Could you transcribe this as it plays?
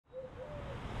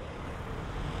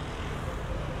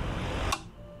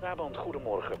Brabant,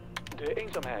 goedemorgen. De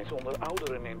eenzaamheid onder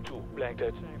ouderen neemt toe, blijkt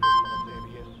uit cijfers van het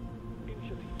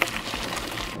𝗵𝗴𝗲𝗃-initiatief.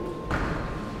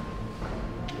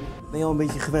 Ben je al een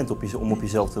beetje gewend om op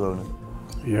jezelf te wonen?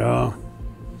 Ja.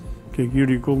 Kijk,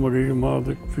 jullie komen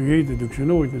regelmatig. Vergeten doe ik ze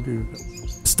nooit natuurlijk.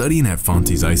 Studying at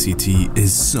Fontys ICT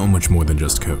is so much more than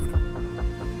just code.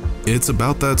 It's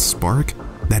about that spark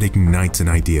that ignites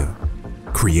an idea,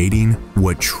 creating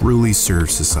what truly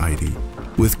serves society,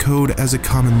 with code as a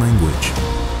common language,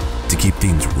 to keep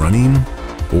things running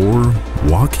or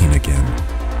walking again.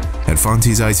 At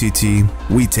Fontys ICT,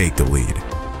 we take the lead,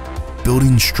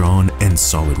 building strong and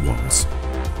solid walls,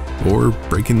 or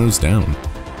breaking those down.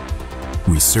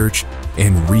 We search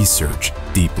and research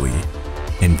deeply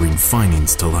and bring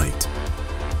findings to light,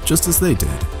 just as they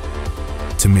did,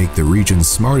 to make the region's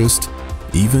smartest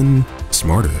even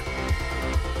smarter,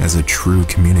 as a true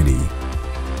community.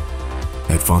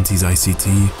 At Fontys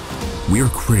ICT, we are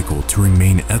critical to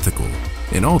remain ethical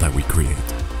in all that we create.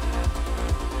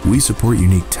 We support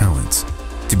unique talents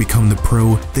to become the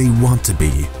pro they want to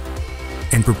be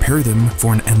and prepare them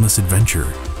for an endless adventure.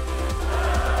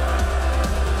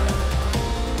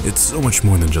 It's so much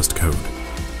more than just code.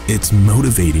 It's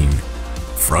motivating,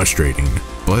 frustrating,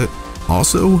 but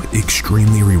also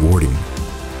extremely rewarding.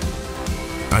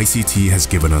 ICT has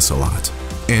given us a lot,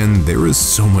 and there is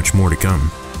so much more to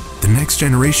come. The next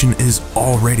generation is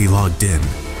already logged in.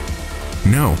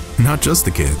 No, not just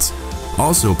the kids,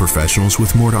 also professionals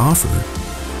with more to offer.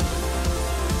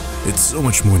 It's so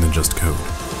much more than just code.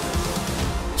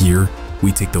 Here,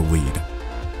 we take the lead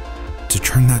to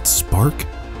turn that spark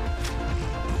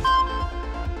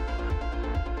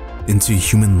into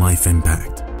human life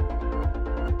impact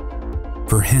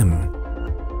for him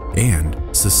and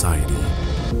society.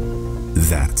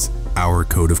 That's our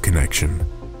code of connection.